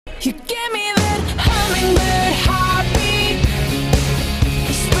You give me that hummingbird heartbeat.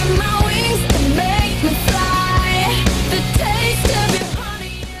 You spread my wings and make me fly. The taste of your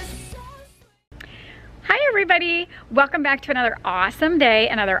honey is so sweet. Hi everybody, welcome back to another awesome day,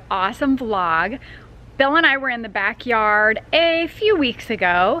 another awesome vlog. Bill and I were in the backyard a few weeks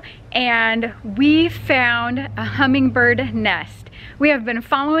ago and we found a hummingbird nest. We have been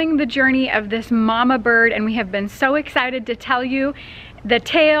following the journey of this mama bird and we have been so excited to tell you the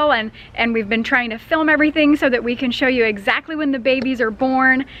tale, and we've been trying to film everything so that we can show you exactly when the babies are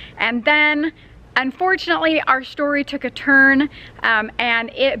born. And then unfortunately our story took a turn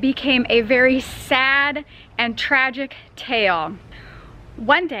and it became a very sad and tragic tale.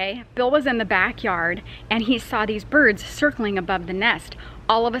 One day Bill was in the backyard and he saw these birds circling above the nest.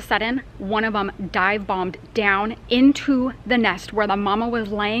 All of a sudden, one of them dive bombed down into the nest where the mama was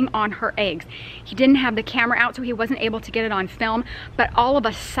laying on her eggs. He didn't have the camera out, so he wasn't able to get it on film, but all of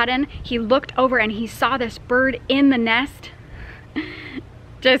a sudden, he looked over and he saw this bird in the nest.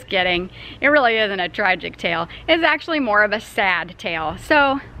 Just kidding. It really isn't a tragic tale. It's actually more of a sad tale.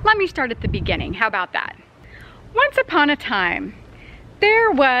 So let me start at the beginning. How about that? Once upon a time,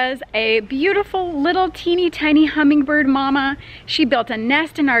 there was a beautiful little teeny tiny hummingbird mama. She built a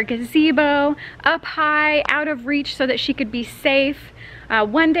nest in our gazebo up high, out of reach so that she could be safe.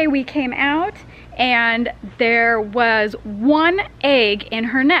 One day we came out and there was one egg in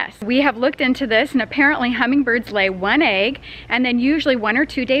her nest. We have looked into this and apparently hummingbirds lay one egg and then usually 1 or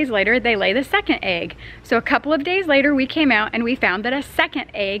 2 days later they lay the second egg. So a couple of days later we came out and we found that a second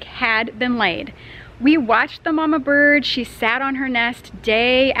egg had been laid. We watched the mama bird. She sat on her nest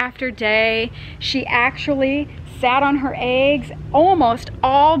day after day. She actually sat on her eggs almost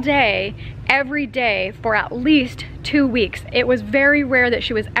all day, every day for at least 2 weeks. It was very rare that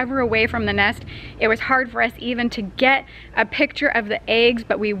she was ever away from the nest. It was hard for us even to get a picture of the eggs,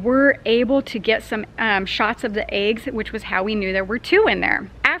 but we were able to get some shots of the eggs, which was how we knew there were 2 in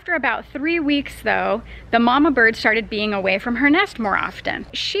there. After about 3 weeks though, the mama bird started being away from her nest more often.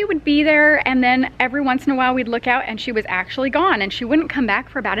 She would be there and then every once in a while we'd look out and she was actually gone and she wouldn't come back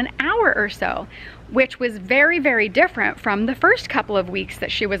for about an hour or so, which was very, very different from the first couple of weeks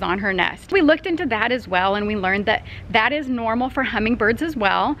that she was on her nest. We looked into that as well and we learned that that is normal for hummingbirds as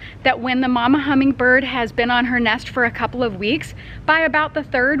well, that when the mama hummingbird has been on her nest for a couple of weeks, by about the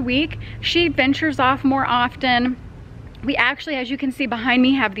 3rd week, she ventures off more often. We actually, as you can see behind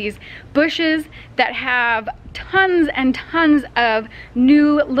me, have these bushes that have tons and tons of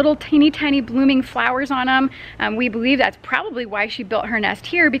new little teeny tiny blooming flowers on them. We believe that's probably why she built her nest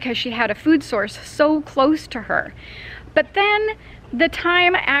here, because she had a food source so close to her. But then the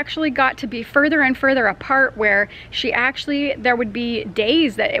time actually got to be further and further apart where there would be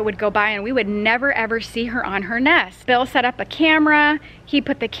days that it would go by and we would never ever see her on her nest. Bill set up a camera, he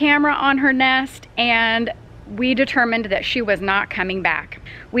put the camera on her nest, and we determined that she was not coming back.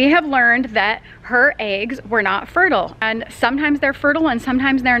 We have learned that her eggs were not fertile, and sometimes they're fertile and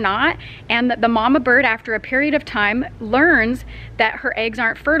sometimes they're not, and that the mama bird after a period of time learns that her eggs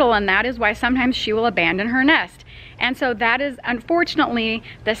aren't fertile, and that is why sometimes she will abandon her nest. And so that is unfortunately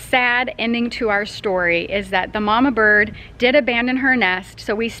the sad ending to our story, is that the mama bird did abandon her nest.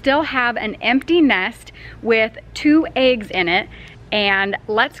 So we still have an empty nest with 2 eggs in it, and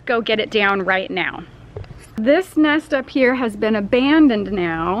let's go get it down right now. This nest up here has been abandoned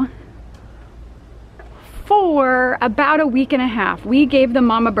now for about a week and a half. We gave the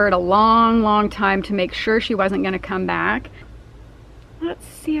mama bird a long time to make sure she wasn't going to come back. Let's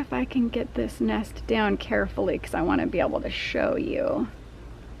see if I can get this nest down carefully because I want to be able to show you.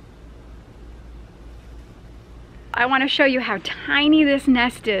 I want to show you how tiny this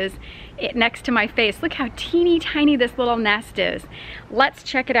nest is next to my face. Look how teeny tiny this little nest is. Let's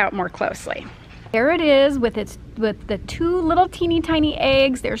check it out more closely. There it is with the 2 little teeny tiny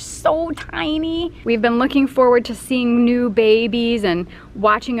eggs. They're so tiny. We've been looking forward to seeing new babies and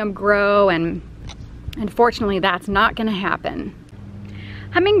watching them grow, and unfortunately that's not going to happen.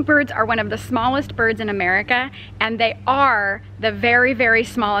 Hummingbirds are one of the smallest birds in America, and they are the very, very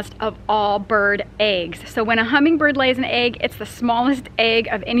smallest of all bird eggs. So when a hummingbird lays an egg, it's the smallest egg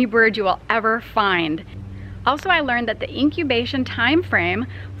of any bird you will ever find. Also, I learned that the incubation time frame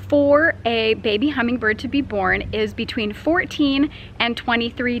for a baby hummingbird to be born is between 14 and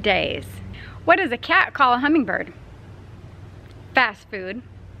 23 days. What does a cat call a hummingbird? Fast food.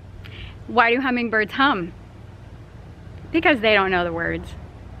 Why do hummingbirds hum? Because they don't know the words.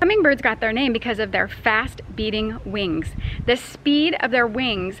 Hummingbirds got their name because of their fast beating wings. The speed of their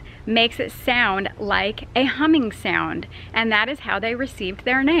wings makes it sound like a humming sound, and that is how they received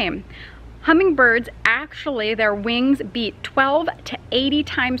their name. Hummingbirds, actually, their wings beat 12 to 80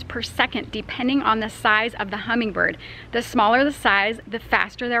 times per second, depending on the size of the hummingbird. The smaller the size, the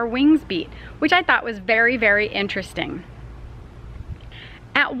faster their wings beat, which I thought was very, very interesting.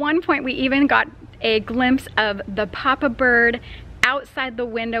 At one point, we even got a glimpse of the papa bird outside the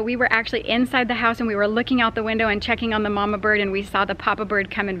window. We were actually inside the house and we were looking out the window and checking on the mama bird, and we saw the papa bird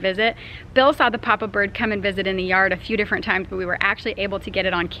come and visit. Bill saw the papa bird come and visit in the yard a few different times, but we were actually able to get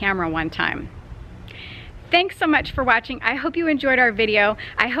it on camera one time. Thanks so much for watching. I hope you enjoyed our video.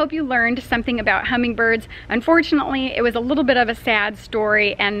 I hope you learned something about hummingbirds. Unfortunately, it was a little bit of a sad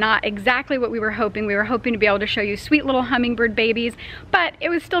story and not exactly what we were hoping. We were hoping to be able to show you sweet little hummingbird babies, but it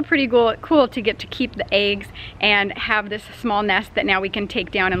was still pretty cool to get to keep the eggs and have this small nest that now we can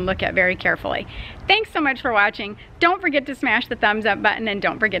take down and look at very carefully. Thanks so much for watching. Don't forget to smash the thumbs up button and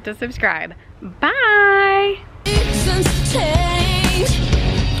don't forget to subscribe. Bye! Seasons change.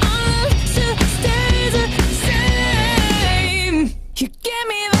 All to stay the same. You give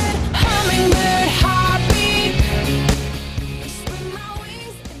me the